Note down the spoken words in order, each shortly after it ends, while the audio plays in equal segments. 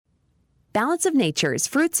Balance of Nature's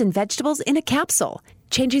fruits and vegetables in a capsule,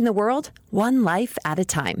 changing the world one life at a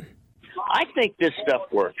time. I think this stuff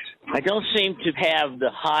works. I don't seem to have the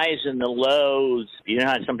highs and the lows. You know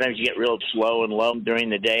how sometimes you get real slow and low during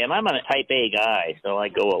the day, and I'm a type A guy, so I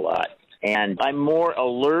go a lot. And I'm more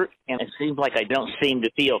alert, and it seems like I don't seem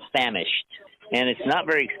to feel famished. And it's not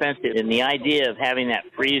very expensive. And the idea of having that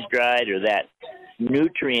freeze-dried or that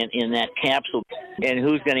nutrient in that capsule, and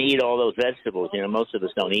who's going to eat all those vegetables? You know, most of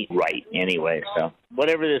us don't eat right anyway. So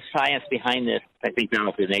whatever the science behind this, I think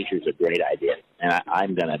Balance of Nature is a great idea. And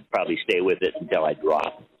I'm going to probably stay with it until I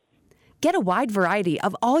drop. Get a wide variety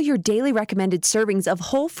of all your daily recommended servings of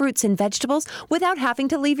whole fruits and vegetables without having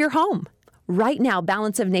to leave your home. Right now,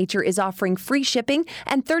 Balance of Nature is offering free shipping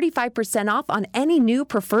and 35% off on any new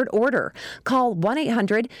preferred order. Call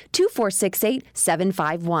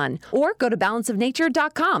 1-800-2468-751 or go to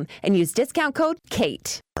balanceofnature.com and use discount code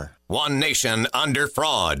KATE. One nation under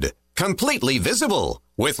fraud. Completely visible.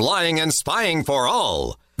 With lying and spying for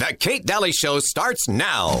all. The Kate Dalley Show starts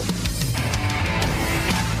now.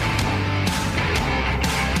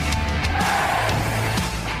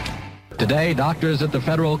 Today, doctors at the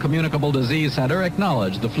Federal Communicable Disease Center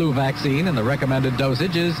acknowledge the flu vaccine in the recommended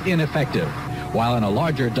dosage is ineffective. While in a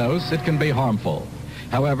larger dose, it can be harmful.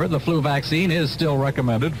 However, the flu vaccine is still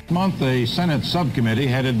recommended. This month, a Senate subcommittee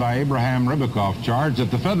headed by Abraham Ribicoff charged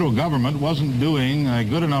that the federal government wasn't doing a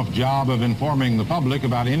good enough job of informing the public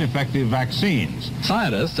about ineffective vaccines.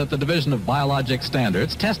 Scientists at the Division of Biologic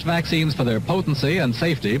Standards test vaccines for their potency and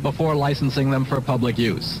safety before licensing them for public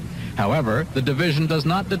use. However, the division does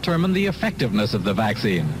not determine the effectiveness of the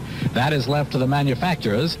vaccine. That is left to the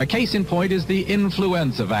manufacturers. A case in point is the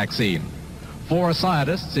influenza vaccine. 4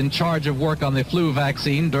 scientists in charge of work on the flu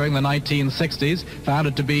vaccine during the 1960s found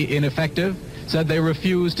it to be ineffective, said they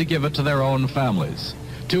refused to give it to their own families.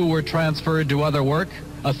 2 were transferred to other work,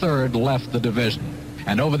 a 3rd left the division.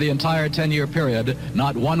 And over the entire 10-year period,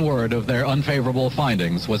 not one word of their unfavorable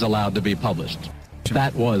findings was allowed to be published.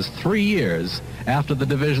 That was 3 years after the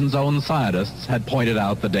division's own scientists had pointed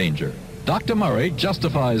out the danger. Dr. Murray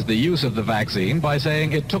justifies the use of the vaccine by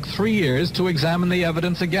saying it took 3 years to examine the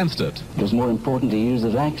evidence against it. It was more important to use the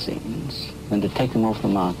vaccines than to take them off the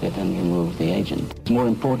market and remove the agent. It's more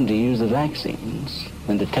important to use the vaccines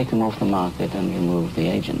than to take them off the market and remove the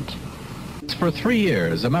agent. For 3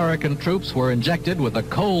 years, American troops were injected with a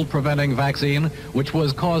cold-preventing vaccine, which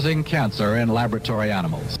was causing cancer in laboratory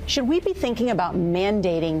animals. Should we be thinking about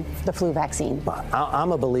mandating the flu vaccine?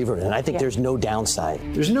 I'm a believer in it. I think there's no downside.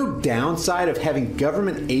 There's no downside of having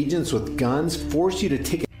government agents with guns force you to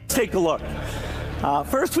take. Take a look.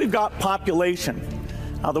 First, we've got population.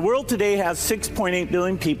 The world today has 6.8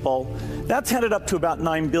 billion people. That's headed up to about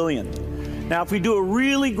 9 billion. Now, if we do a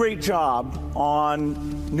really great job on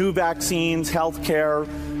new vaccines, health care,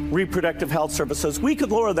 reproductive health services, we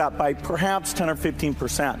could lower that by perhaps 10 or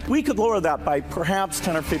 15%. We could lower that by perhaps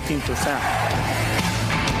 10 or 15%.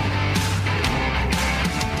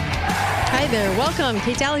 Hi there. Welcome.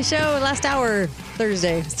 Kate Dalley Show, last hour,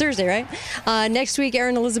 Thursday. It's Thursday, right? Next week,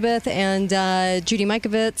 Aaron Elizabeth and Judy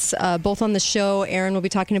Mikovits, both on the show. Aaron will be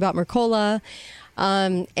talking about Mercola.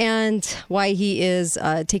 And why he is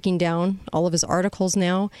taking down all of his articles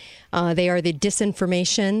now. They are the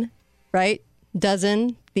disinformation, right?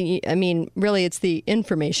 Dozen. Really, it's the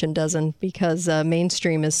information dozen because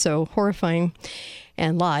mainstream is so horrifying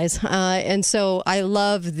and lies. And so I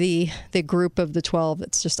love the group of the 12.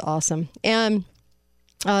 It's just awesome. And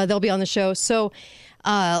they'll be on the show. So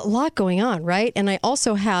a lot going on, right? And I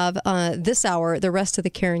also have this hour, the rest of the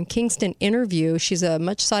Karen Kingston interview. She's a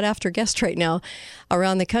much sought after guest right now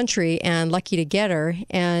around the country and lucky to get her.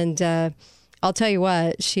 And I'll tell you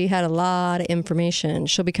what, she had a lot of information.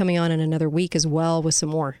 She'll be coming on in another week as well with some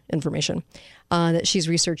more information that she's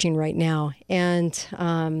researching right now and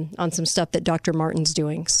on some stuff that Dr. Martin's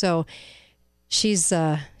doing. So she's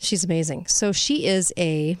amazing. So she is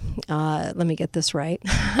let me get this right.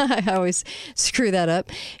 I always screw that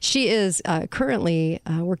up. She is currently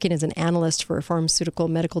working as an analyst for pharmaceutical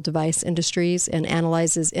medical device industries and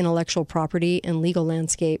analyzes intellectual property and legal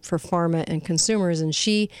landscape for pharma and consumers. And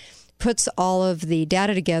she puts all of the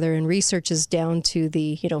data together and researches down to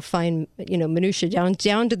the fine minutia,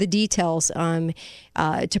 down to the details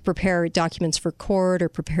to prepare documents for court or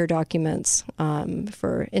prepare documents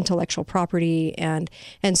for intellectual property, and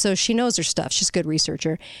so she knows her stuff. She's a good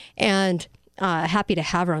researcher, and happy to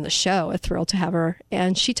have her on the show. Thrilled to have her,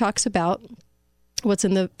 and she talks about what's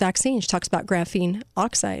in the vaccine. She talks about graphene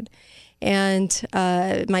oxide. And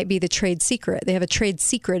it might be the trade secret. They have a trade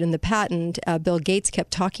secret in the patent Bill Gates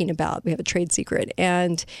kept talking about. We have a trade secret.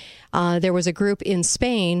 And there was a group in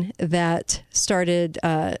Spain that started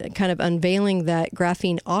kind of unveiling that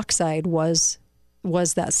graphene oxide was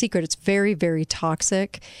that secret. It's very, very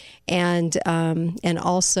toxic. And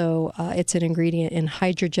also it's an ingredient in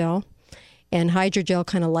hydrogel. And hydrogel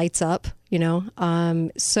kind of lights up,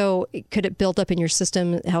 so could it build up in your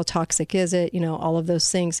system? How toxic is it? All of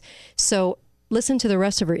those things. So listen to the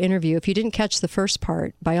rest of her interview. If you didn't catch the first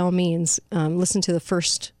part, by all means, listen to the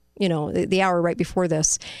first, the hour right before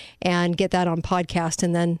this and get that on podcast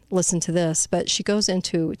and then listen to this. But she goes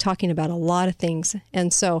into talking about a lot of things.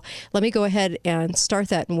 And so let me go ahead and start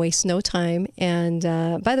that and waste no time. And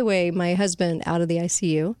by the way, my husband out of the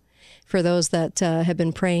ICU. For those that have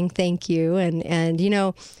been praying, thank you. And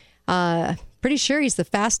pretty sure he's the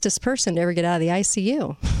fastest person to ever get out of the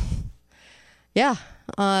ICU. Yeah,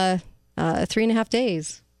 3.5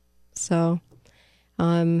 days. So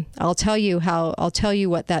I'll tell you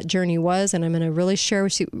what that journey was, and I'm going to really share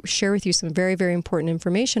with you some very, very important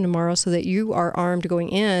information tomorrow so that you are armed going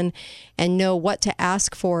in and know what to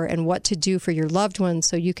ask for and what to do for your loved ones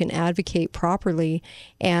so you can advocate properly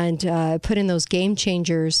and put in those game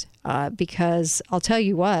changers because I'll tell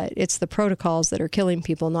you what, it's the protocols that are killing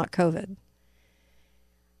people, not COVID.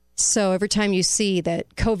 So every time you see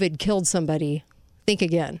that COVID killed somebody, think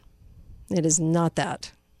again. It is not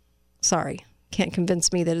that. Sorry. Can't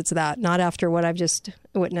convince me that it's that, not after what I've just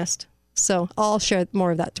witnessed. So I'll share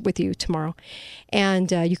more of that with you tomorrow.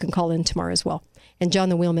 And you can call in tomorrow as well. And John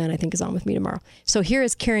the Wheelman, I think, is on with me tomorrow. So here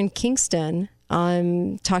is Karen Kingston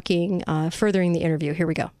talking, furthering the interview. Here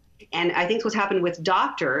we go. And I think what's happened with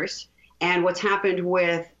doctors and what's happened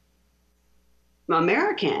with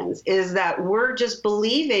Americans is that we're just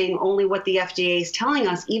believing only what the FDA is telling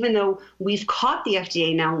us, even though we've caught the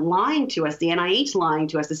FDA now lying to us, the NIH lying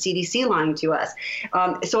to us, the CDC lying to us.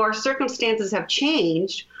 So our circumstances have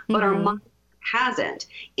changed, but our mind hasn't.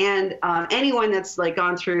 And anyone that's like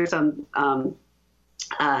gone through some,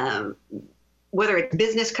 whether it's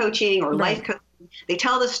business coaching or life coaching, they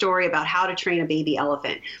tell the story about how to train a baby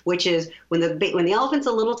elephant, which is when the elephant's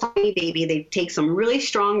a little tiny baby, they take some really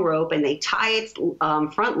strong rope and they tie its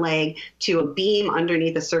front leg to a beam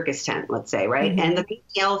underneath a circus tent, let's say, right? And the baby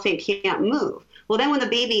elephant can't move. Well, then when the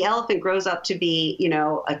baby elephant grows up to be,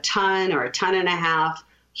 a ton or a ton and a half,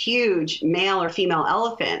 huge male or female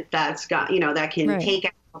elephant that's got, that can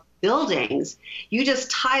take out buildings, you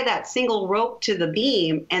just tie that single rope to the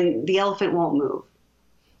beam and the elephant won't move.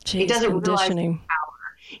 Jeez, it doesn't realize the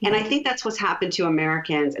power. And I think that's what's happened to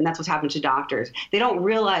Americans, and that's what's happened to doctors. They don't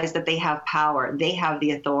realize that they have power. They have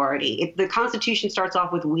the authority. The Constitution starts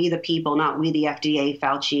off with we the people, not we the FDA,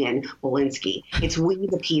 Fauci, and Walensky. It's we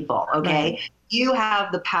the people, okay? Right. You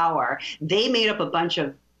have the power. They made up a bunch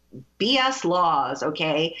of BS laws,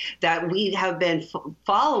 okay, that we have been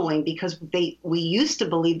following because we used to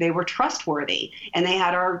believe they were trustworthy and they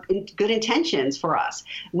had our good intentions for us.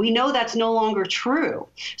 We know that's no longer true.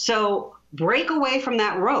 So break away from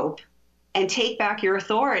that rope and take back your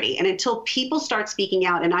authority. And until people start speaking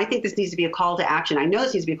out, and I think this needs to be a call to action. I know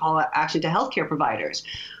this needs to be a call to action to healthcare providers.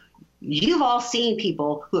 You've all seen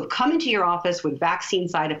people who have come into your office with vaccine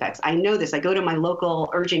side effects. I know this. I go to my local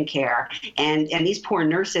urgent care, and these poor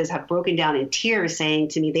nurses have broken down in tears saying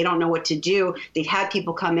to me they don't know what to do. They've had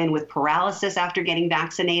people come in with paralysis after getting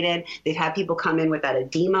vaccinated. They've had people come in with that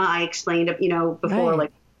edema I explained, before,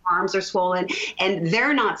 like arms are swollen, and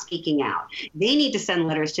they're not speaking out. They need to send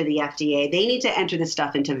letters to the FDA. They need to enter this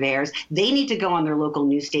stuff into VAERS. They need to go on their local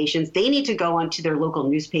news stations. They need to go onto their local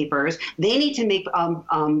newspapers. They need to make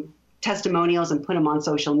testimonials and put them on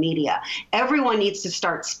social media. Everyone needs to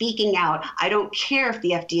start speaking out. I don't care if the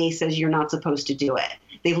FDA says you're not supposed to do it.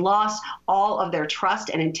 They've lost all of their trust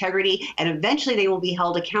and integrity, and eventually they will be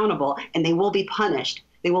held accountable and they will be punished.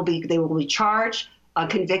 They will be charged,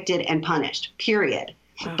 convicted, and punished, period.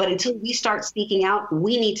 But until we start speaking out,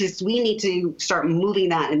 we need to start moving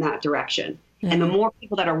that in that direction. And the more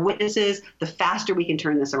people that are witnesses, the faster we can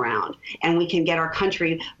turn this around, and we can get our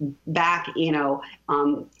country back,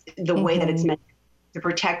 the way that it's meant to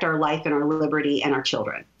protect our life and our liberty and our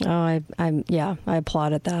children. Oh, I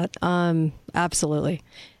applaud at that. Absolutely.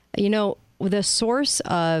 The source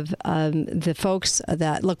of the folks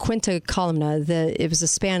that La Quinta Columna, it's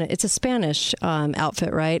a Spanish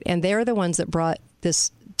outfit, right? And they're the ones that brought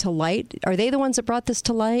this to light. Are they the ones that brought this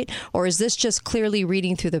to light, or is this just clearly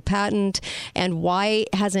reading through the patent? And why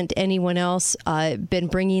hasn't anyone else been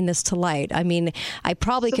bringing this to light? I mean, I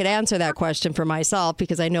probably could answer that question for myself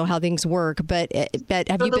because I know how things work, but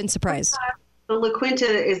have you been surprised? So La Quinta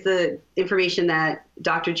is the information that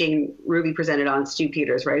Dr. Jane Ruby presented on Stu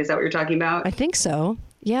Peters, right? Is that what you're talking about? I think so.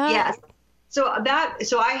 Yeah. Yes. So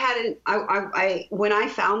when I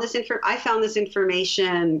found this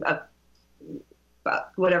information about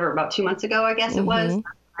 2 months ago, I guess it was.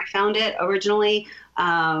 I found it originally,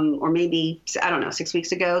 or maybe, I don't know, 6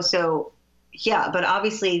 weeks ago. So yeah, but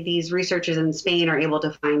obviously these researchers in Spain are able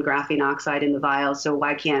to find graphene oxide in the vials. So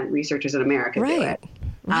why can't researchers in America do it?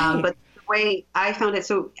 Right. But the way I found it,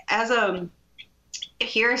 so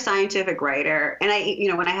if you're a scientific writer, and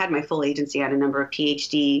when I had my full agency, I had a number of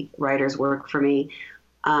PhD writers work for me,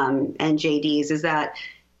 and JDs, is that,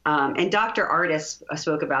 and Dr. Artis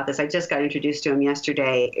spoke about this. I just got introduced to him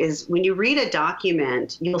yesterday, is when you read a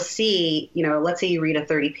document, you'll see, let's say you read a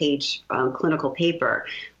 30-page clinical paper.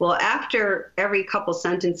 Well, after every couple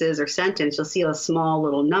sentences or sentence, you'll see a small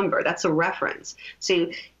little number. That's a reference. So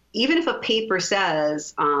even if a paper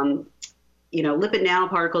says, lipid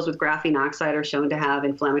nanoparticles with graphene oxide are shown to have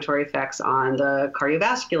inflammatory effects on the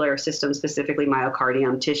cardiovascular system, specifically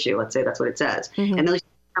myocardium tissue. Let's say that's what it says. And then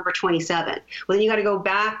number 27. Well, then you got to go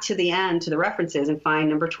back to the end, to the references, and find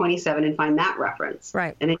number 27 and find that reference.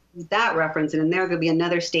 Right. And then use that reference, and then there could be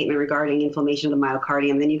another statement regarding inflammation of the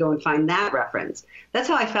myocardium. Then you go and find that reference. That's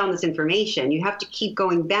how I found this information. You have to keep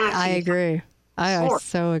going back. I agree. I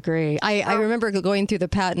so agree. I remember going through the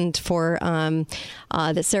patent for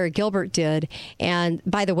that Sarah Gilbert did. And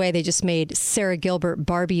by the way, they just made Sarah Gilbert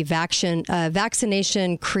Barbie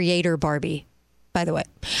vaccination creator Barbie. By the way,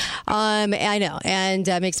 I know, and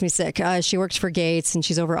that makes me sick. She worked for Gates, and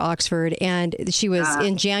she's over Oxford. And she was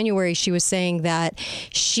in January. She was saying that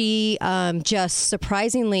she just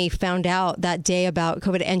surprisingly found out that day about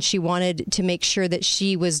COVID, and she wanted to make sure that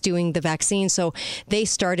she was doing the vaccine. So they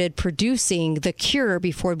started producing the cure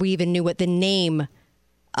before we even knew what the name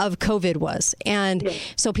of COVID was. And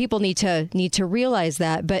so people need to realize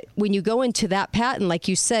that. But when you go into that patent, like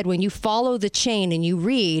you said, when you follow the chain and you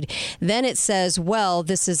read, then it says, well,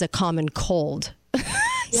 this is a common cold.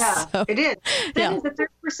 Yeah, so, it is. That is that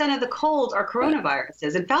 30% of the colds are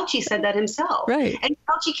coronaviruses. And Fauci said that himself. Right. And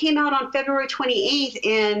Fauci came out on February 28th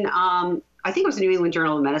in, I think it was the New England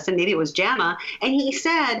Journal of Medicine, maybe it was JAMA, and he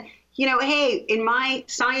said, hey, in my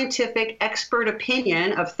scientific expert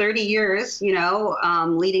opinion of 30 years,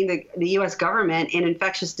 leading the U.S. government in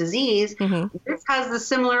infectious disease, this has the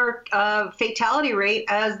similar fatality rate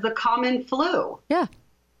as the common flu. Yeah.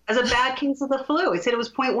 As a bad case of the flu. He said it was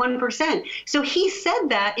 0.1%. So he said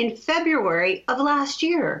that in February of last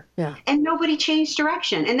year. Yeah. And nobody changed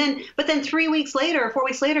direction. But then 4 weeks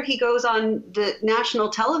later, he goes on the national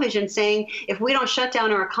television saying, if we don't shut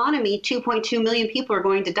down our economy, 2.2 million people are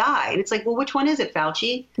going to die. And it's like, well, which one is it,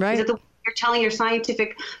 Fauci? Right. Is it the one you're telling your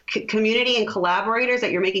scientific community and collaborators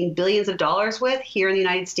that you're making billions of dollars with here in the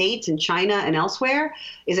United States and China and elsewhere?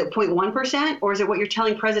 Is it 0.1%? Or is it what you're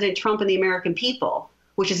telling President Trump and the American people,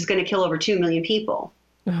 which is going to kill over 2 million people?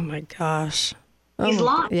 Oh, my gosh. He's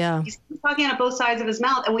lying. Yeah. He's talking out of both sides of his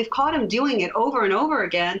mouth, and we've caught him doing it over and over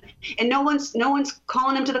again, and no one's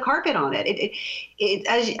calling him to the carpet on it.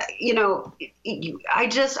 I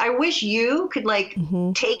wish you could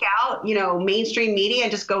take out, mainstream media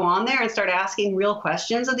and just go on there and start asking real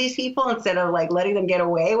questions of these people instead of letting them get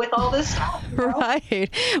away with all this stuff.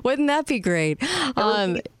 Right. Wouldn't that be great?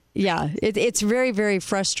 Yeah, it's very, very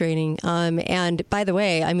frustrating. And by the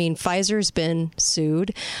way, Pfizer's been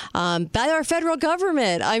sued by our federal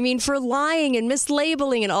government, for lying and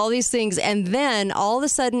mislabeling and all these things. And then all of a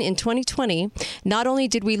sudden in 2020, not only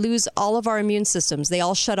did we lose all of our immune systems, they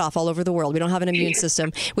all shut off all over the world. We don't have an immune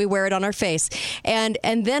system. We wear it on our face. And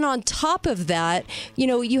then on top of that,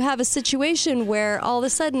 you have a situation where all of a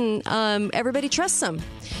sudden everybody trusts them.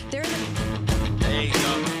 There you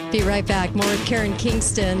go. Be right back. More with Karen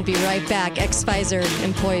Kingston. Be right back. Ex-Pfizer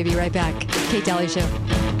employee. Be right back. Kate Dalley Show.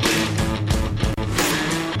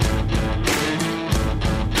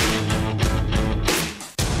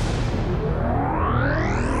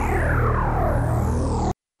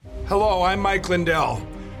 Hello, I'm Mike Lindell,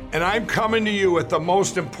 and I'm coming to you with the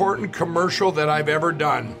most important commercial that I've ever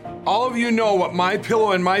done. All of you know what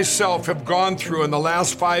MyPillow and myself have gone through in the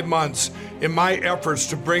last 5 months in my efforts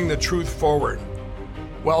to bring the truth forward.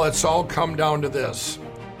 Well, it's all come down to this.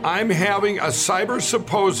 I'm having a cyber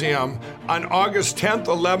symposium on August 10th,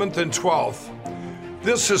 11th, and 12th.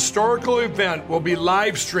 This historical event will be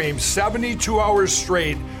live streamed 72 hours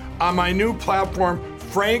straight on my new platform,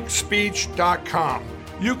 frankspeech.com.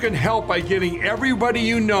 You can help by getting everybody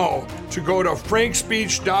you know to go to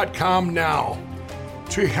frankspeech.com now.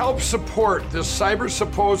 To help support this cyber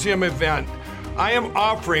symposium event, I am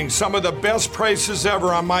offering some of the best prices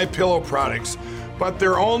ever on MyPillow products. but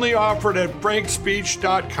they're only offered at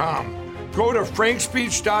frankspeech.com. Go to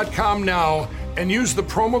frankspeech.com now and use the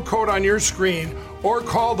promo code on your screen or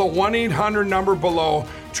call the 1-800 number below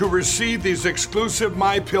to receive these exclusive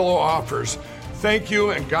MyPillow offers. Thank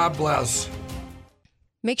you and God bless.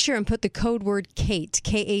 Make sure and put the code word KATE,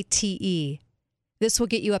 K-A-T-E. This will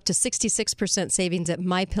get you up to 66% savings at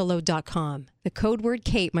MyPillow.com. The code word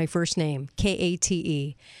KATE, my first name,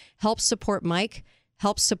 K-A-T-E. Help support Mike,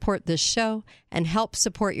 help support this show, and help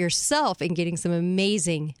support yourself in getting some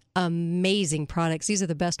amazing, amazing products. These are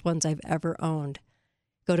the best ones I've ever owned.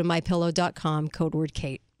 Go to MyPillow.com, code word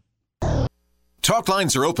KATE. Talk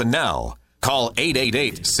lines are open now. Call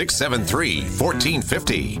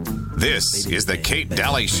 888-673-1450. This is the Kate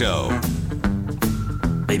Dalley Show.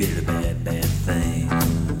 Baby did a bad, bad thing.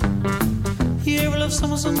 You ever loved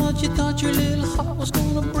someone so much you thought your little heart was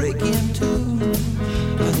gonna break in two?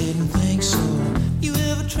 I didn't think so. You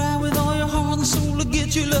ever try with all your heart and soul to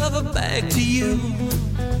get your lover back to you?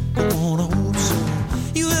 Don't wanna hope so.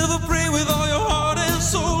 You ever pray with all your heart and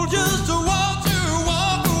soul just to watch her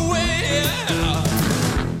walk away?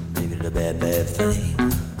 Baby did a bad, bad thing.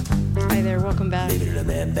 Hi there, welcome back. Baby did a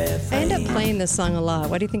bad, bad thing. I end up playing this song a lot.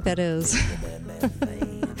 Why do you think that is?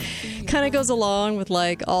 Kind of goes along with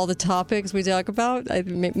like all the topics we talk about.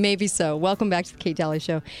 Maybe so. Welcome back to the Kate Dalley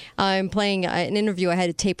Show. I'm playing an interview I had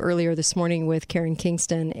to tape earlier this morning with Karen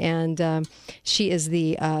Kingston, and she is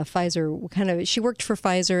the Pfizer she worked for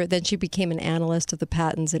Pfizer, then she became an analyst of the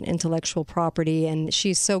patents and intellectual property, and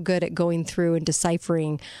she's so good at going through and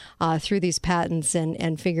deciphering through these patents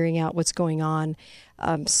and figuring out what's going on.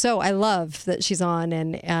 So I love that she's on,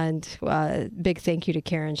 and big thank you to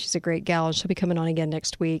Karen. She's a great gal, and she'll be coming on again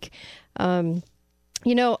next week. I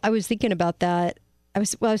was thinking about that. I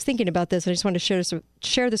was thinking about this, and I just wanted to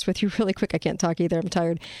share this with you really quick. I can't talk either. I'm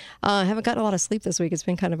tired. I haven't gotten a lot of sleep this week. It's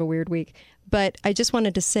been kind of a weird week. But I just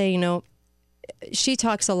wanted to say, she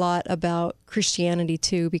talks a lot about Christianity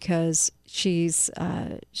too, because she is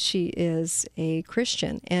a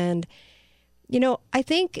Christian, and I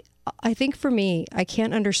think for me, I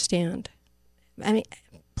can't understand. I mean,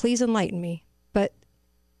 please enlighten me. But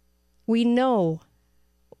we know,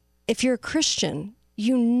 if you're a Christian,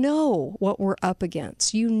 you know what we're up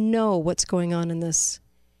against. You know what's going on in this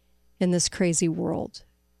crazy world.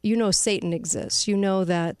 You know Satan exists. You know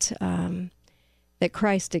that that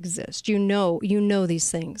Christ exists. You know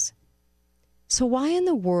these things. So why in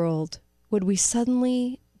the world would we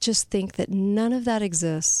suddenly just think that none of that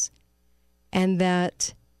exists, and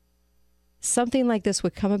that something like this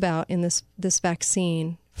would come about in this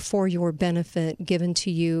vaccine for your benefit, given to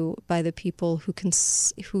you by the people who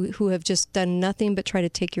have just done nothing but try to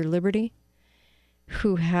take your liberty,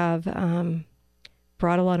 who have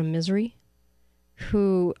brought a lot of misery,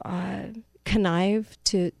 who connive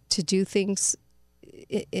to do things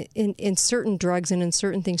in certain drugs and in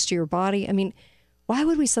certain things to your body. I mean, why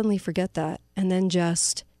would we suddenly forget that and then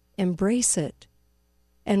just embrace it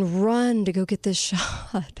and run to go get this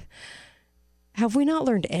shot? Have we not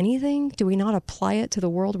learned anything? Do we not apply it to the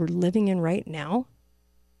world we're living in right now?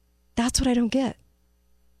 That's what I don't get.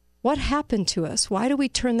 What happened to us? Why do we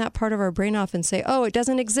turn that part of our brain off and say, oh, it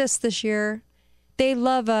doesn't exist this year? They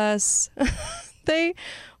love us. They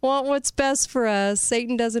want what's best for us.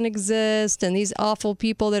 Satan doesn't exist, and these awful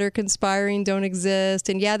people that are conspiring don't exist.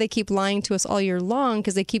 And yeah, they keep lying to us all year long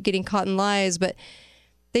because they keep getting caught in lies, but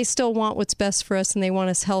they still want what's best for us, and they want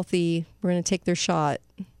us healthy. We're going to take their shot.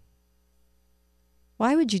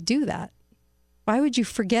 Why would you do that? Why would you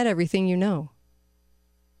forget everything you know?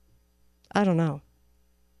 I don't know.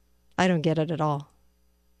 I don't get it at all.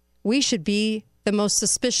 We should be the most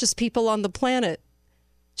suspicious people on the planet,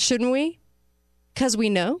 shouldn't we? Because we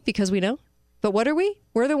know. But what are we?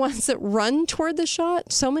 We're the ones that run toward the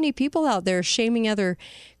shot. So many people out there shaming other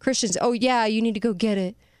Christians. Oh, yeah, you need to go get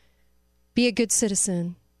it. Be a good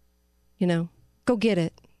citizen. Go get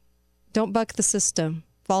it. Don't buck the system.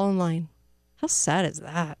 Fall in line. How sad is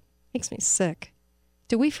that? Makes me sick.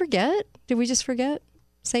 Do we forget? Did we just forget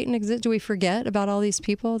Satan exists? Do we forget about all these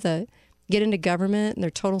people that get into government and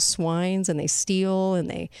they're total swines and they steal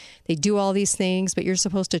and they do all these things, but you're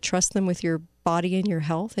supposed to trust them with your body and your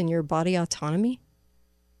health and your body autonomy?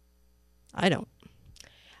 I don't.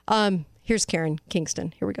 Here's Karen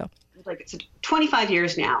Kingston. Here we go. It's 25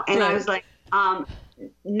 years now. And I was like,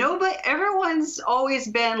 everyone's always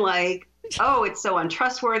been like, oh, it's so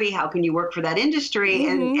untrustworthy. How can you work for that industry?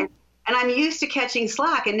 Mm-hmm. And I'm used to catching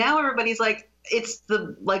slack. And now everybody's like, it's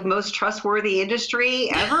the most trustworthy industry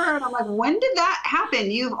ever. And I'm like, when did that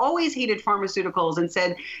happen? You've always hated pharmaceuticals and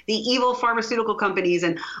said the evil pharmaceutical companies,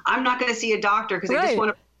 and I'm not going to see a doctor because they just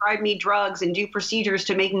want to prescribe me drugs and do procedures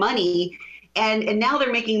to make money. And now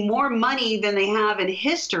they're making more money than they have in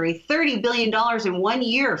history. $30 billion in 1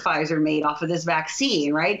 year Pfizer made off of this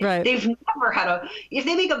vaccine, right? They've never had if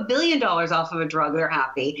they make $1 billion off of a drug, they're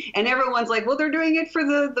happy. And everyone's like, well, they're doing it for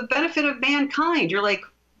the benefit of mankind. You're like,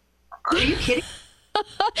 are you kidding?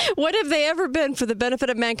 What have they ever been for the benefit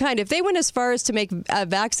of mankind? If they went as far as to make a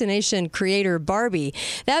vaccination creator Barbie,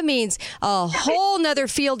 that means a whole nother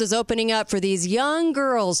field is opening up for these young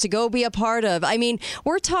girls to go be a part of. I mean,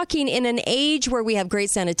 we're talking in an age where we have great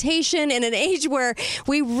sanitation, in an age where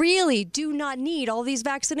we really do not need all these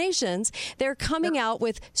vaccinations. They're coming out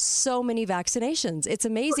with so many vaccinations. It's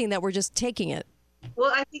amazing that we're just taking it.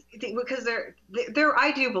 Well, I think because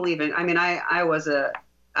I do believe in, I mean,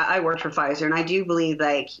 I worked for Pfizer, and I do believe,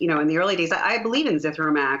 like, you know, in the early days, I believe in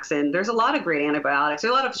Zithromax, and there's a lot of great antibiotics.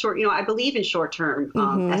 There's a lot of I believe in short-term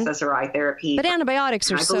SSRI therapy. But antibiotics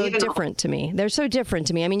are so different to me. They're so different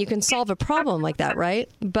to me. I mean, you can solve a problem like that, right?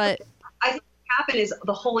 But I think what happened is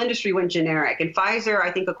the whole industry went generic, and Pfizer, I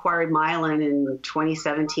think, acquired Mylan in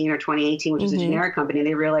 2017 or 2018, which is a generic company, and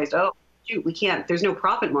they realized, oh, shoot, we can't. There's no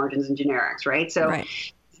profit margins in generics, right? So,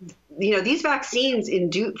 you know, these vaccines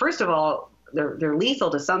first of all, they're lethal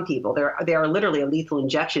to some people. They are literally a lethal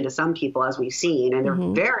injection to some people, as we've seen,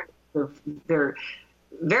 and they're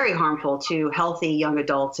very harmful to healthy young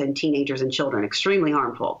adults and teenagers and children. Extremely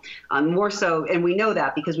harmful. More so, and we know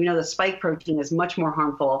that because we know the spike protein is much more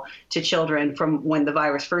harmful to children from when the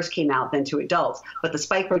virus first came out than to adults. But the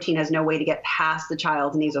spike protein has no way to get past the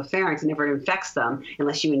child's nasopharynx and never infects them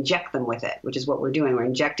unless you inject them with it, which is what we're doing. We're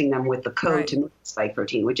injecting them with the code to make the spike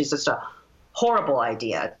protein, which is just a horrible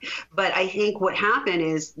idea. But I think what happened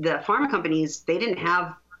is the pharma companies, they didn't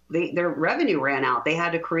have their revenue ran out. They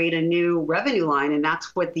had to create a new revenue line, and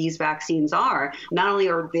that's what these vaccines are. Not only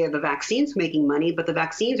are the vaccines making money, but the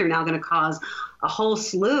vaccines are now going to cause a whole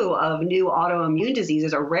slew of new autoimmune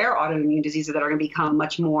diseases or rare autoimmune diseases that are going to become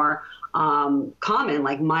much more common,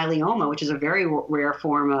 like myeloma, which is a very rare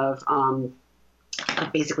form of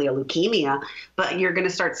basically a leukemia, but you're going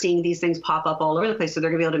to start seeing these things pop up all over the place. So they're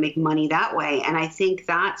going to be able to make money that way. And I think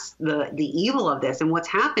that's the evil of this. And what's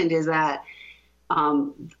happened is that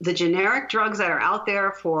the generic drugs that are out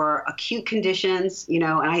there for acute conditions, you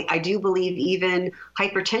know, and I do believe even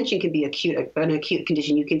hypertension can be an acute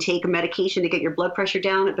condition. You can take a medication to get your blood pressure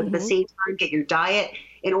down, but at the same time, get your diet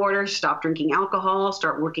in order, stop drinking alcohol,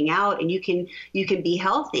 start working out, and you can be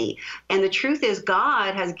healthy. And the truth is,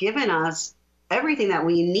 God has given us everything that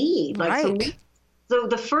we need. So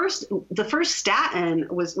the first statin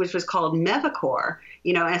which was called Mevacor,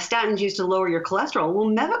 you know, and a statin is used to lower your cholesterol. Well,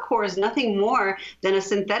 Mevacor is nothing more than a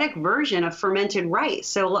synthetic version of fermented rice.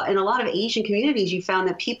 So in a lot of Asian communities, you found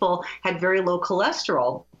that people had very low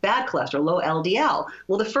cholesterol, bad cholesterol, low LDL.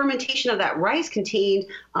 Well, the fermentation of that rice contained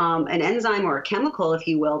an enzyme or a chemical, if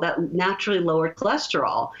you will, that naturally lowered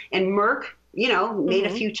cholesterol. And Merck, you know, made a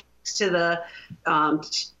few to the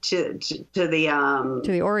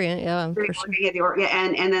Orient, yeah,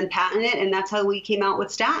 and then patent it, and that's how we came out with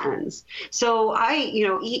statins. So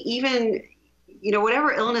even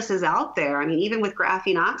whatever illness is out there, I mean, even with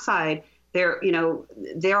graphene oxide, there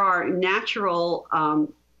are natural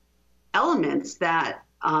elements that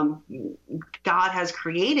God has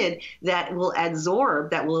created that will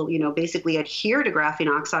adsorb, that will basically adhere to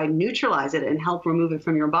graphene oxide, neutralize it, and help remove it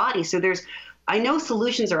from your body. So I know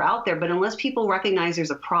solutions are out there, but unless people recognize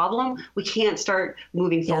there's a problem, we can't start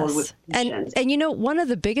moving forward with solutions. And one of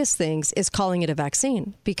the biggest things is calling it a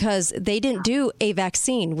vaccine, because they didn't do a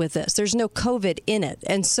vaccine with this. There's no COVID in it.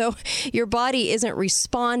 And so your body isn't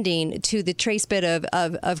responding to the trace bit of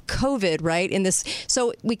COVID, right?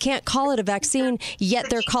 So we can't call it a vaccine, yet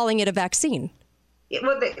they're calling it a vaccine.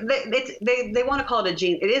 Well, they want to call it a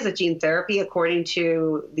gene. It is a gene therapy according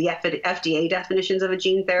to the FDA definitions of a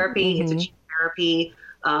gene therapy. It's a gene therapy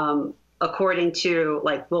according to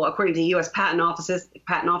the U.S. Patent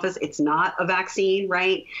Office. It's not a vaccine,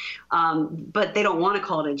 right? But they don't want to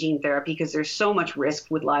call it a gene therapy because there's so much risk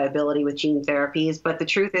with liability with gene therapies. But the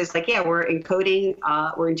truth is, we're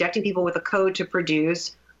we're injecting people with a code to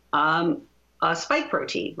produce a spike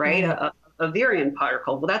protein, right? A virion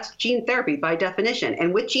particle. Well, that's gene therapy by definition.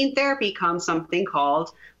 And with gene therapy comes something called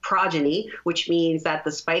progeny, which means that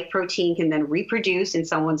the spike protein can then reproduce in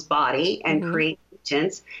someone's body and create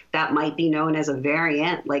mutants that might be known as a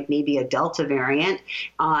variant, like maybe a Delta variant.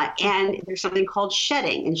 And there's something called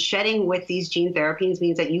shedding. And shedding with these gene therapies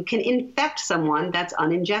means that you can infect someone that's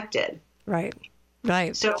uninjected. Right.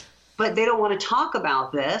 So, but they don't want to talk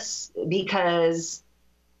about this because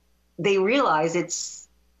they realize it's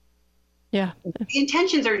Yeah. The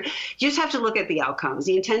intentions are, you just have to look at the outcomes.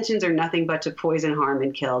 The intentions are nothing but to poison, harm,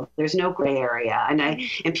 and kill. There's no gray area.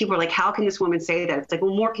 And people are like, how can this woman say that? It's like,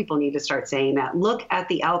 well, more people need to start saying that. Look at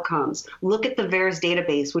the outcomes. Look at the VAERS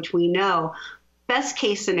database, which we know, best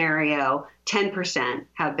case scenario, 10%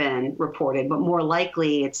 have been reported, but more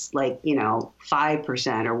likely it's like, 5% or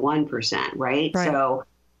 1%, right? So,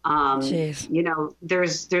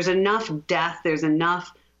 there's enough death, there's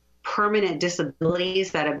enough permanent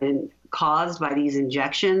disabilities that have been caused by these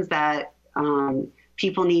injections that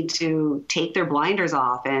people need to take their blinders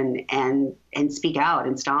off and speak out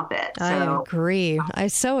and stop it. I agree. I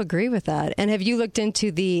so agree with that. And have you looked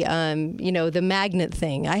into the, the magnet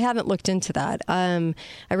thing? I haven't looked into that. I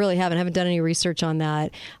really haven't. I haven't done any research on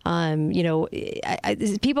that.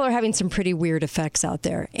 People are having some pretty weird effects out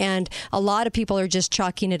there. And a lot of people are just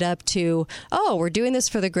chalking it up to, we're doing this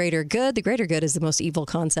for the greater good. The greater good is the most evil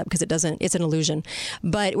concept because it's an illusion.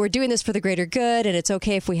 But we're doing this for the greater good, and it's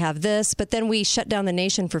okay if we have this. But then we shut down the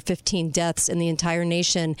nation for 15 deaths in the entire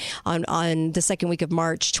nation on the second week of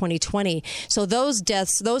March 2020. So those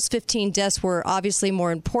 15 deaths were obviously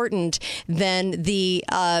more important than the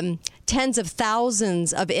tens of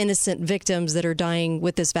thousands of innocent victims that are dying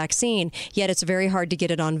with this vaccine, yet it's very hard to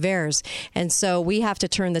get it on VAERS. And so we have to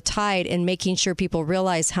turn the tide in making sure people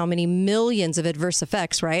realize how many millions of adverse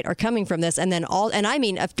effects, right, are coming from this. And then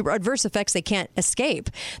adverse effects they can't escape.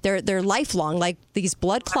 They're lifelong, like these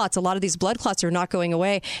blood clots. A lot of these blood clots are not going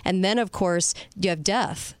away. And then, of course, you have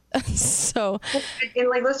death. So, and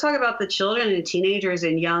let's talk about the children and teenagers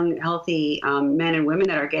and young, healthy men and women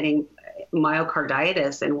that are getting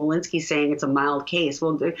myocarditis, and Walensky's saying it's a mild case.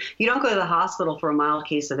 Well, you don't go to the hospital for a mild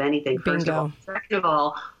case of anything, first of all. Second of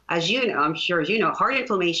all, as you know, I'm sure as you know, heart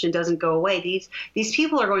inflammation doesn't go away. These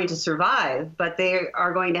people are going to survive, but they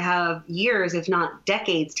are going to have years, if not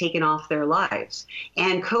decades, taken off their lives.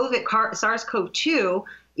 And SARS-CoV-2,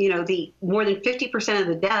 the more than 50% of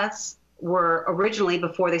the deaths were originally,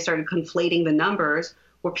 before they started conflating the numbers,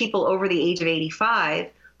 were people over the age of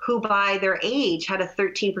 85 who by their age had a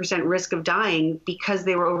 13% risk of dying because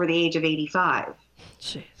they were over the age of 85.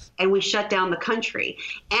 Jeez. And we shut down the country.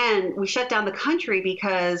 And we shut down the country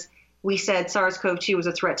because we said SARS-CoV-2 was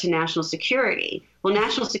a threat to national security. Well,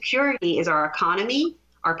 national security is our economy,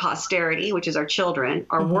 our posterity, which is our children,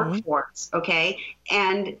 our workforce, okay?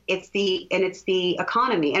 And it's the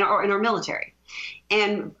economy and our military.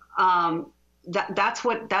 And that's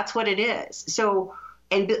what it is. So,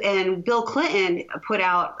 and Bill Clinton put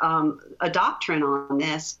out a doctrine on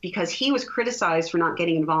this because he was criticized for not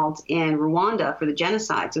getting involved in Rwanda for the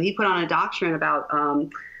genocide. So he put on a doctrine about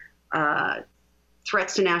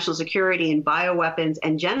threats to national security and bioweapons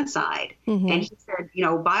and genocide. And he said,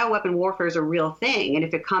 bioweapon warfare is a real thing. And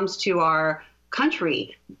if it comes to our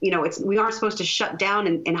country, we aren't supposed to shut down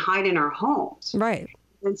and hide in our homes. Right.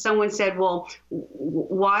 And someone said, well,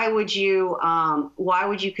 why would you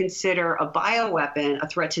consider a bioweapon a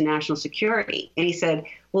threat to national security? And he said,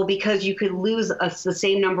 well, because you could lose the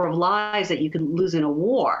same number of lives that you could lose in a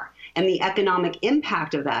war. And the economic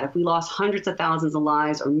impact of that, if we lost hundreds of thousands of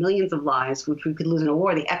lives or millions of lives, which we could lose in a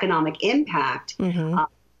war, the economic impact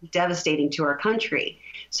devastating to our country.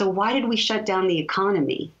 So why did we shut down the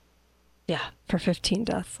economy? Yeah, for 15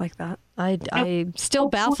 deaths like that. I'm still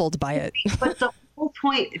baffled by it. But the whole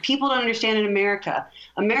point, people don't understand in America.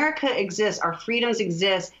 America exists, our freedoms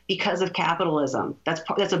exist because of capitalism. That's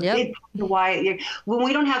a big part of why. When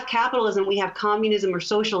we don't have capitalism, we have communism or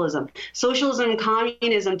socialism. Socialism and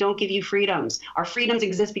communism don't give you freedoms. Our freedoms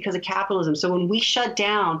exist because of capitalism. So when we shut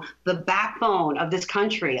down the backbone of this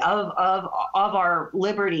country, of our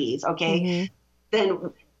liberties, okay,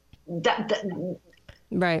 then that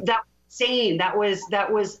insane. That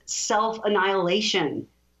was self-annihilation.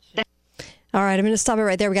 All right, I'm going to stop it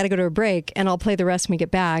right there. We got to go to a break, and I'll play the rest when we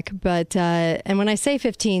get back. But and when I say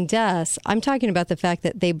 15 deaths, I'm talking about the fact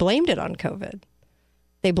that they blamed it on COVID.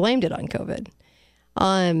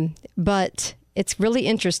 But it's really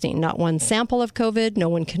interesting. Not one sample of COVID. No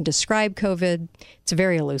one can describe COVID. It's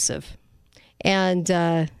very elusive. And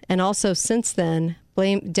also since then,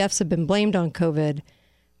 deaths have been blamed on COVID.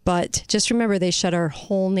 But just remember, they shut our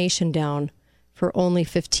whole nation down for only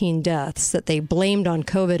 15 deaths that they blamed on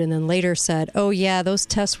COVID, and then later said, "Oh yeah, those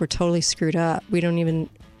tests were totally screwed up. We don't even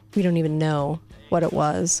know what it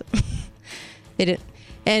was." They didn't.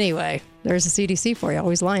 Anyway, there's the CDC for you.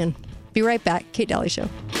 Always lying. Be right back. Kate Dalley Show.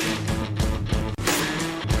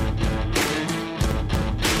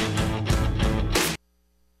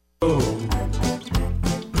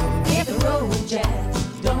 Hit the road, Jack.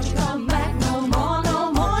 Don't you come back no more,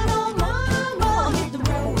 no more, no more, no more. Hit the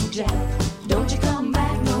road, Jack. Don't you come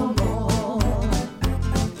back no more.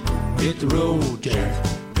 hit the road, Jack.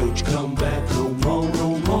 Don't you come back no more,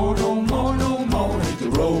 no more, no more, no more. Hit the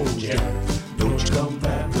road, Jack. Don't you come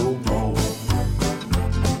back no more.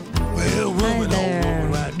 Well, woman,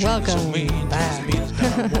 welcome back.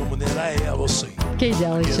 Kate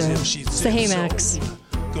Dalley Show. It's the Haymax.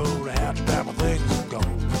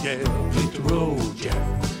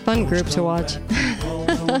 Fun group to watch.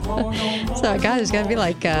 So, God, there's got to be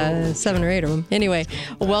like 7 or 8 of them. Anyway,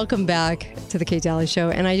 welcome back to the Kate Dalley Show.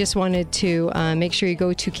 And I just wanted to make sure you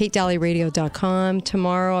go to katedalleyradio.com.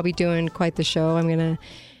 Tomorrow I'll be doing quite the show. I'm going to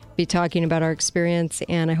be talking about our experience,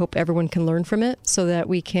 and I hope everyone can learn from it so that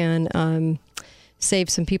we can save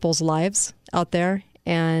some people's lives out there.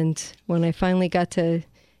 And when I finally got to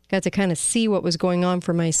kind of see what was going on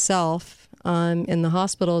for myself in the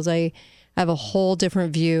hospitals, I have a whole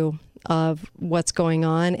different view of what's going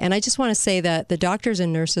on. And I just want to say that the doctors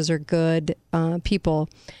and nurses are good people.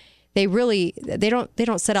 They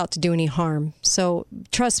don't set out to do any harm. So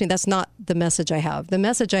trust me, that's not the message I have. The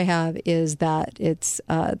message I have is that it's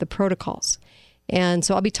the protocols. And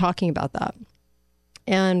so I'll be talking about that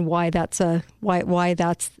and why that's why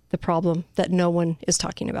that's the problem that no one is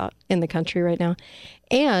talking about in the country right now.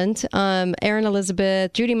 And Erin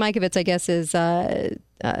Elizabeth, Judy Mikovits, I guess, is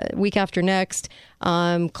week after next.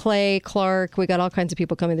 Clay, Clark, we got all kinds of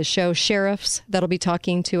people coming to the show. Sheriffs that'll be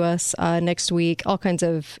talking to us next week. All kinds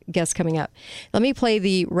of guests coming up. Let me play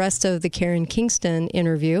the rest of the Karen Kingston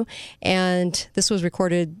interview. And this was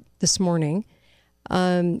recorded this morning.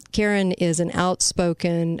 Karen is an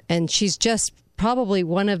outspoken, and she's just probably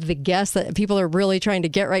one of the guests that people are really trying to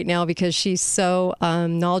get right now because she's so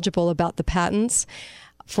knowledgeable about the patents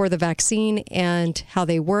for the vaccine and how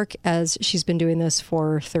they work, as she's been doing this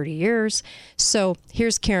for 30 years. So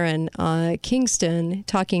here's Karen Kingston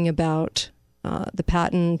talking about the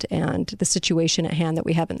patent and the situation at hand that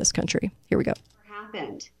we have in this country. Here we go. What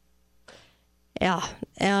happened? Yeah,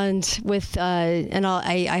 and with I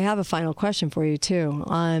have a final question for you too.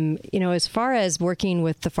 As far as working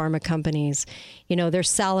with the pharma companies, they're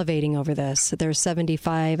salivating over this. There's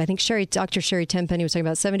 75. I think Dr. Sherry Tenpenny was talking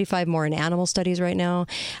about 75 more in animal studies right now.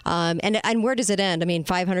 And where does it end? I mean,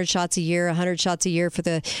 500 shots a year, 100 shots a year for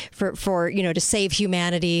to save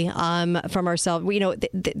humanity from ourselves.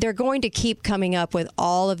 They're going to keep coming up with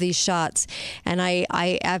all of these shots. And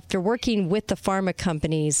I after working with the pharma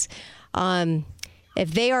companies.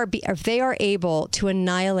 If they are able to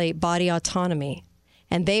annihilate body autonomy,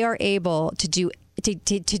 and they are able to do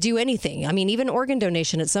anything, I mean, even organ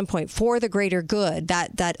donation at some point for the greater good,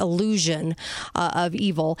 that illusion of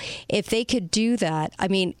evil, if they could do that, I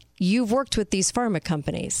mean, you've worked with these pharma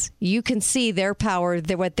companies. You can see their power,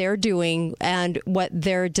 what they're doing, and what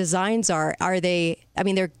their designs are.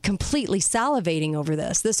 They're completely salivating over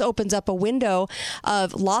this. This opens up a window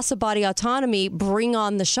of loss of body autonomy. Bring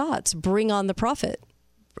on the shots. Bring on the profit.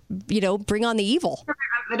 Bring on the evil.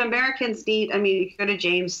 But Americans need, if you go to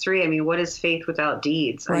James 3, what is faith without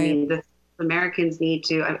deeds? Right. The Americans need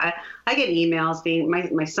to, I get emails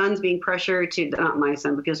my son's being pressured to, not my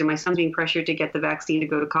son, but people say my son's being pressured to get the vaccine to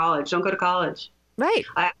go to college. Don't go to college. Right.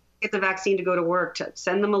 Get the vaccine to go to work, to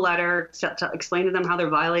send them a letter, to explain to them how they're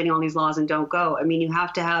violating all these laws and don't go. You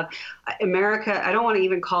have to have America. I don't want to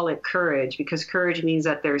even call it courage, because courage means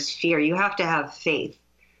that there's fear. You have to have faith.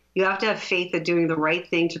 You have to have faith that doing the right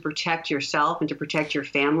thing to protect yourself and to protect your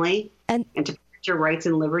family and to protect your rights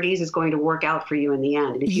and liberties is going to work out for you in the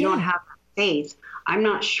end. And if you don't have faith, I'm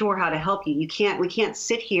not sure how to help you. We can't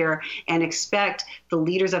sit here and expect the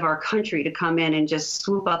leaders of our country to come in and just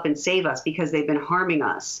swoop up and save us because they've been harming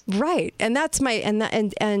us. Right. And that's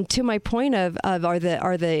and to my point of are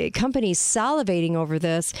the companies salivating over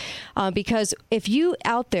this? Because if you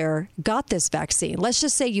out there got this vaccine, let's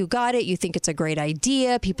just say you got it, you think it's a great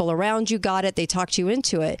idea, people around you got it, they talked you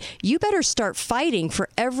into it, you better start fighting for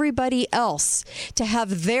everybody else to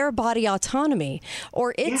have their body autonomy,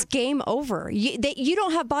 or it's game over. You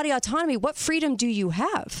don't have body autonomy. What freedom do you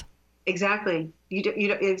have? Exactly.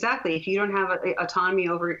 Exactly. If you don't have autonomy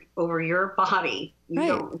over your body, you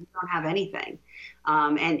don't have anything.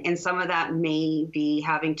 And some of that may be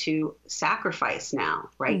having to sacrifice now,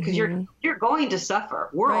 right? Because you're going to suffer.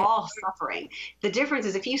 We're all suffering. The difference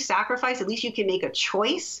is if you sacrifice, at least you can make a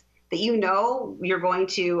choice that you're going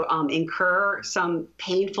to incur some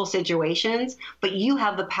painful situations, but you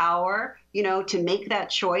have the power, to make that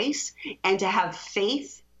choice and to have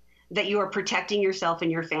faith that you are protecting yourself and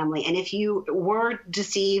your family. And if you were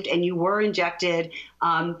deceived and you were injected,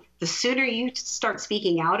 The sooner you start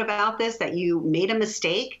speaking out about this, that you made a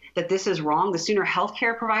mistake, that this is wrong, the sooner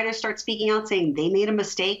healthcare providers start speaking out saying they made a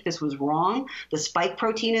mistake, this was wrong, the spike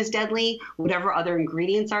protein is deadly, whatever other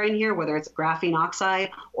ingredients are in here, whether it's graphene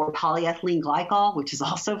oxide or polyethylene glycol, which is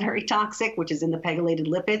also very toxic, which is in the pegylated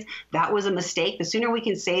lipids, that was a mistake. The sooner we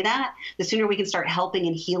can say that, the sooner we can start helping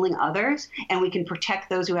and healing others, and we can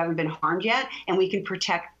protect those who haven't been harmed yet, and we can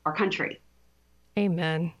protect our country.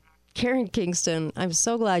 Amen. Karen Kingston, I'm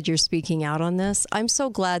so glad you're speaking out on this. I'm so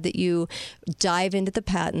glad that you dive into the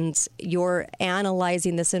patents. You're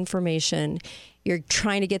analyzing this information. You're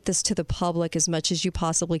trying to get this to the public as much as you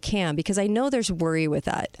possibly can, because I know there's worry with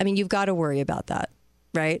that. I mean, you've got to worry about that,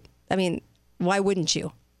 right? I mean, why wouldn't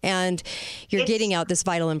you? And you're getting out this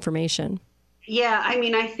vital information. Yeah, I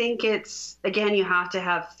mean, I think it's, again, you have to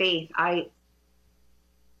have faith. I've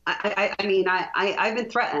been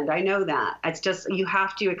threatened. I know that. It's just, you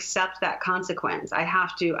have to accept that consequence. I've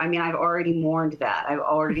already mourned that. I've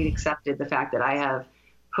already accepted the fact that I have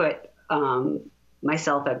put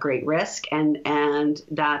myself at great risk. And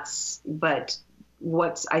that's, but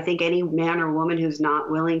I think any man or woman who's not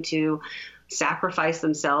willing to sacrifice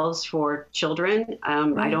themselves for children,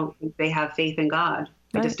 I don't think they have faith in God.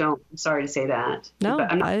 I just don't. I'm sorry to say that. No,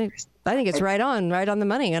 but I think it's right on the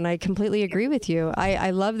money. And I completely agree with you. I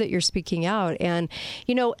love that you're speaking out. And,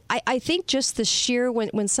 I think just the sheer,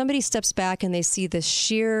 when somebody steps back and they see the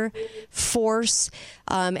sheer force,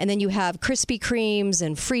 and then you have Krispy Kremes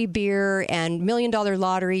and free beer and $1 million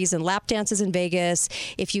lotteries and lap dances in Vegas,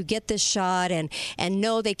 if you get this shot, and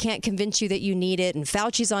no, they can't convince you that you need it. And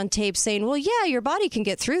Fauci's on tape saying, well, yeah, your body can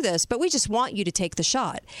get through this, but we just want you to take the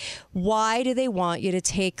shot. Why do they want you to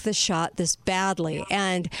take the shot this badly?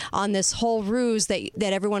 And on this whole ruse that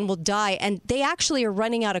everyone will die. And they actually are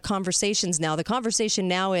running out of conversations now. The conversation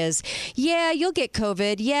now is, yeah, you'll get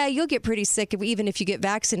COVID. Yeah, you'll get pretty sick even if you get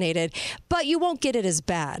vaccinated, but you won't get it as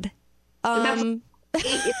bad.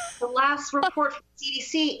 It's the last report from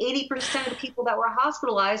CDC, 80% of the people that were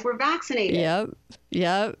hospitalized were vaccinated.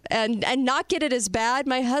 Yep. And not get it as bad.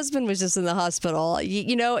 My husband was just in the hospital.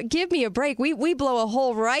 Give me a break. We blow a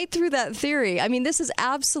hole right through that theory. I mean, this is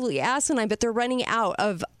absolutely asinine, but they're running out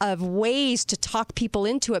of ways to talk people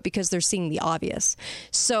into it because they're seeing the obvious.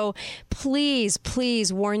 So please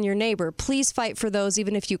warn your neighbor. Please fight for those,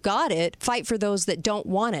 even if you got it, fight for those that don't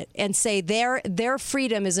want it, and say their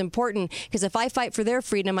freedom is important, because if I fight for their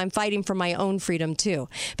freedom, I'm fighting for my own freedom too.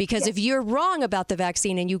 Because if you're wrong about the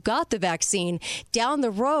vaccine and you got the vaccine, down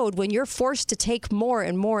the road, when you're forced to take more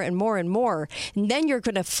and more and more and more, and then you're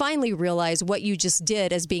going to finally realize what you just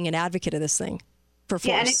did as being an advocate of this thing for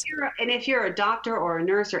force. Yeah, and if you're a doctor or a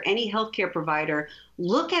nurse or any healthcare provider,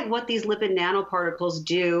 look at what these lipid nanoparticles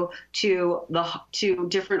do to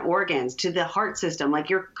different organs, to the heart system. Like,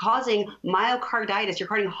 you're causing myocarditis, you're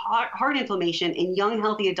causing heart inflammation in young,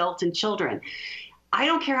 healthy adults and children. I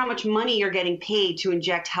don't care how much money you're getting paid to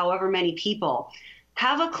inject however many people.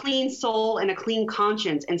 Have a clean soul and a clean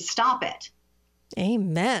conscience and stop it.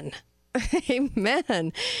 Amen.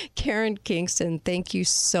 Amen. Karen Kingston, thank you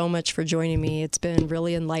so much for joining me. It's been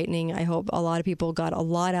really enlightening. I hope a lot of people got a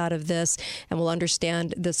lot out of this and will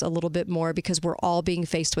understand this a little bit more, because we're all being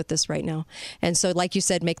faced with this right now. And so, like you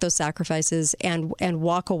said, make those sacrifices and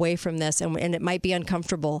walk away from this. And it might be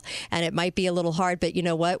uncomfortable and it might be a little hard, but you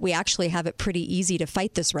know what? We actually have it pretty easy to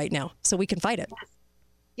fight this right now. So we can fight it.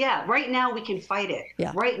 Yeah, right now we can fight it.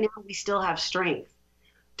 Yeah. Right now we still have strength.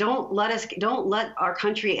 Don't let our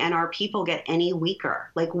country and our people get any weaker.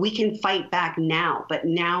 Like, we can fight back now, but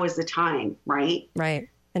now is the time, right? Right.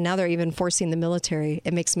 And now they're even forcing the military.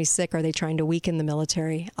 It makes me sick. Are they trying to weaken the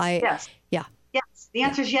military? Yes. Yeah. Yes. The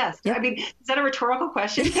answer is yes. Yep. I mean, is that a rhetorical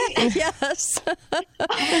question? Yes.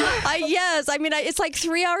 Yes. I mean, it's like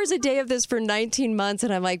 3 hours a day of this for 19 months.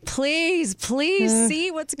 And I'm like, please see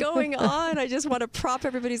what's going on. I just want to prop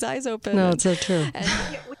everybody's eyes open. No, it's so true.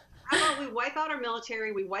 How about we wipe out our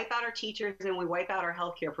military, we wipe out our teachers, and we wipe out our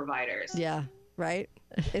healthcare providers? Yeah. Right.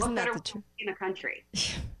 Isn't that the truth? In a country.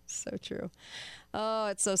 So true. Oh,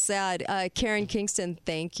 it's so sad. Karen Kingston,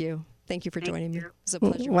 thank you. Thank you for joining me. It was a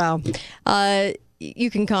pleasure. Wow. You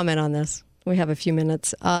can comment on this. We have a few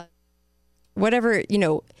minutes. Whatever,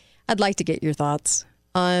 I'd like to get your thoughts.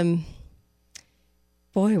 Boy,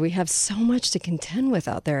 we have so much to contend with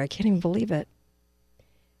out there. I can't even believe it.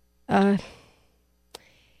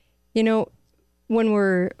 When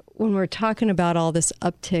we're talking about all this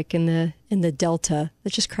uptick in the Delta,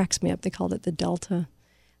 it just cracks me up. They called it the Delta.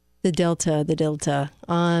 The Delta.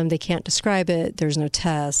 They can't describe it. There's no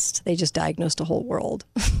test. They just diagnosed a whole world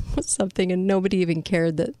with something, and nobody even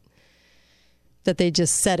cared that they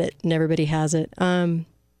just said it and everybody has it.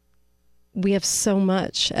 we have so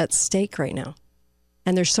much at stake right now.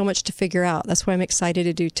 And there's so much to figure out. That's why I'm excited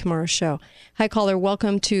to do tomorrow's show. Hi, caller.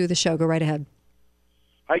 Welcome to the show. Go right ahead.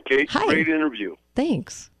 Hi, Kate. Hi. Great interview.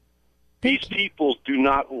 Thanks. These people do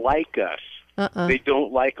not like us. They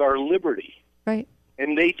don't like our liberty. Right.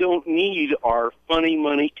 And they don't need our funny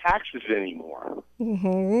money taxes anymore.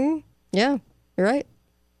 Mm-hmm. Yeah, you're right.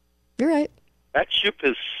 You're right. That ship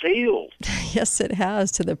has sailed. Yes, it has,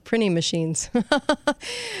 to the printing machines.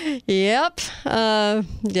 Yep.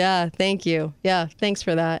 Yeah, thank you. Yeah, thanks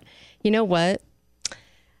for that. You know what?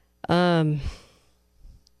 Right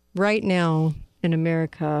now in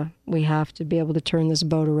America, we have to be able to turn this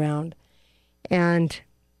boat around. And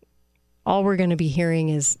all we're going to be hearing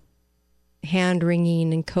is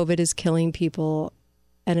hand-wringing and COVID is killing people.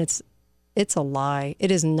 And it's a lie. It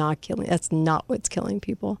is not killing. That's not what's killing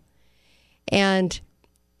people. And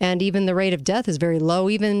even the rate of death is very low,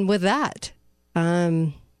 even with that.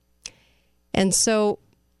 And so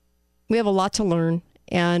we have a lot to learn,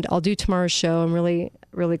 and I'll do tomorrow's show. I'm really,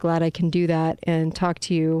 really glad I can do that and talk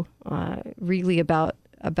to you really about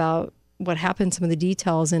what happened, some of the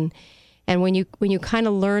details. And when you kind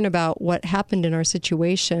of learn about what happened in our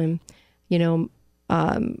situation, you know,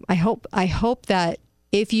 I hope that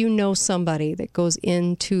if you know somebody that goes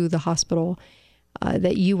into the hospital,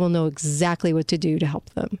 that you will know exactly what to do to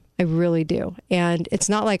help them. I really do. And it's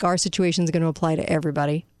not like our situation is going to apply to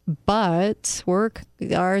everybody, but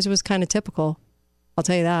ours was kind of typical. I'll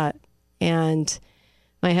tell you that. And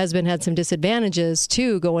my husband had some disadvantages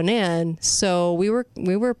too going in. So we were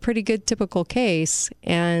a pretty good typical case.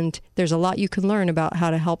 And there's a lot you can learn about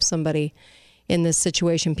how to help somebody in this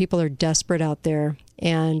situation. People are desperate out there,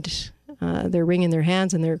 and they're wringing their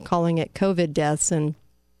hands and they're calling it COVID deaths. And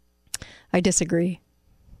I disagree.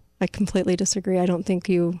 I completely disagree. I don't think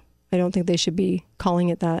they should be calling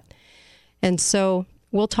it that. And so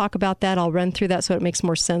we'll talk about that. I'll run through that so it makes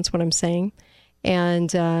more sense what I'm saying.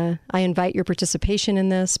 And I invite your participation in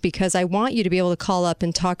this because I want you to be able to call up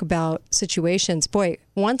and talk about situations. Boy,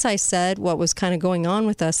 once I said what was kind of going on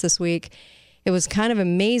with us this week, it was kind of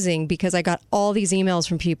amazing because I got all these emails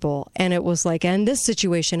from people, and it was like, and this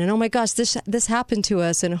situation, and oh my gosh, this happened to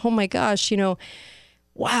us, and oh my gosh,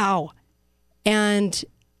 wow. And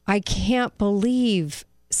I can't believe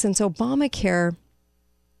since Obamacare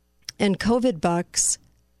and COVID bucks,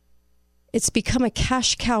 it's become a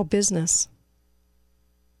cash cow business.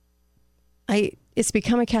 It's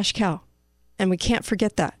become a cash cow, and we can't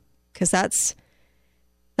forget that because that's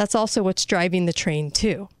also what's driving the train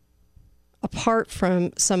too. Apart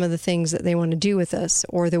from some of the things that they want to do with us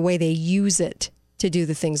or the way they use it to do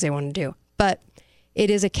the things they want to do. But it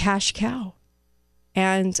is a cash cow.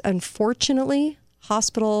 And unfortunately,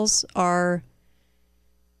 hospitals are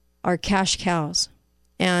cash cows.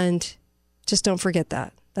 And just don't forget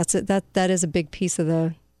that. That's it. That is a big piece of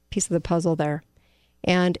the puzzle there.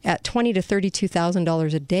 And at $20,000 to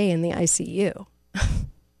 $32,000 a day in the ICU,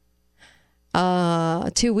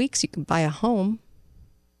 2 weeks you can buy a home,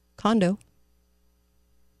 condo.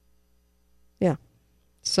 Yeah.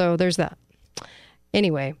 So there's that.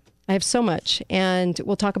 Anyway, I have so much, and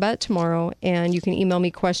we'll talk about it tomorrow, and you can email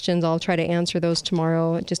me questions. I'll try to answer those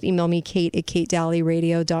tomorrow. Just email me,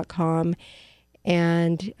 kate@katedalleyradio.com.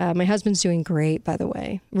 And my husband's doing great, by the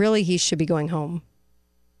way. Really, he should be going home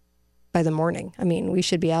by the morning. I mean, we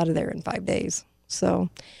should be out of there in 5 days.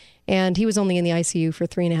 So, and he was only in the ICU for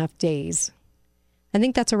 3.5 days. I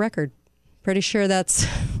think that's a record. Pretty sure that's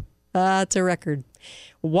a record.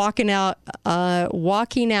 Walking out, after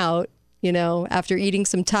eating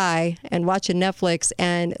some Thai and watching Netflix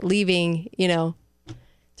and leaving,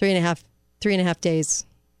 3.5 days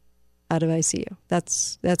out of ICU.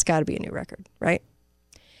 That's got to be a new record, right?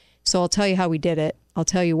 So I'll tell you how we did it. I'll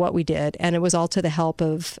tell you what we did. And it was all to the help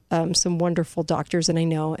of some wonderful doctors that I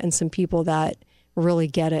know and some people that really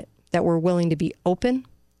get it, that were willing to be open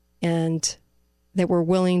and that were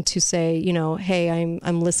willing to say, hey,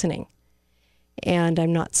 I'm listening and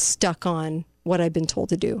I'm not stuck on what I've been told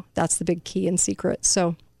to do. That's the big key and secret.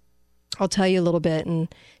 So I'll tell you a little bit,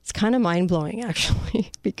 and it's kind of mind-blowing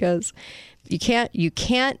actually, because you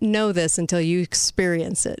can't know this until you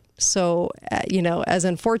experience it. So, as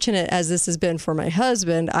unfortunate as this has been for my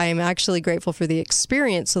husband, I am actually grateful for the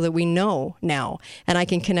experience so that we know now, and I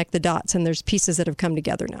can connect the dots, and there's pieces that have come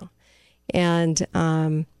together now. And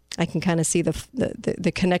I can kind of see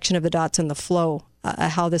the connection of the dots and the flow,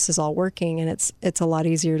 how this is all working, and it's a lot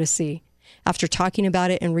easier to see after talking about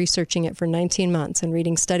it and researching it for 19 months and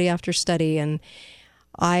reading study after study. And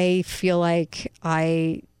I feel like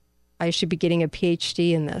I I should be getting a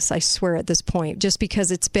PhD in this. I swear at this point, just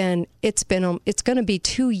because it's going to be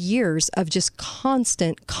 2 years of just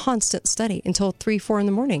constant study until 3, 4 in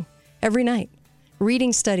the morning every night,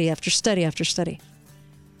 reading study after study after study.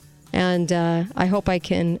 And I hope I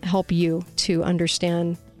can help you to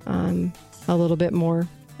understand a little bit more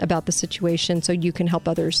about the situation so you can help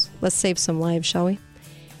others. Let's save some lives, shall we?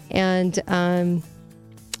 And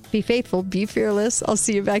be faithful, be fearless. I'll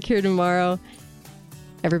see you back here tomorrow.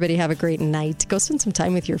 Everybody have a great night. Go spend some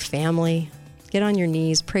time with your family. Get on your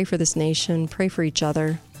knees. Pray for this nation. Pray for each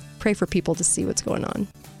other. Pray for people to see what's going on.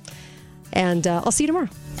 And I'll see you tomorrow.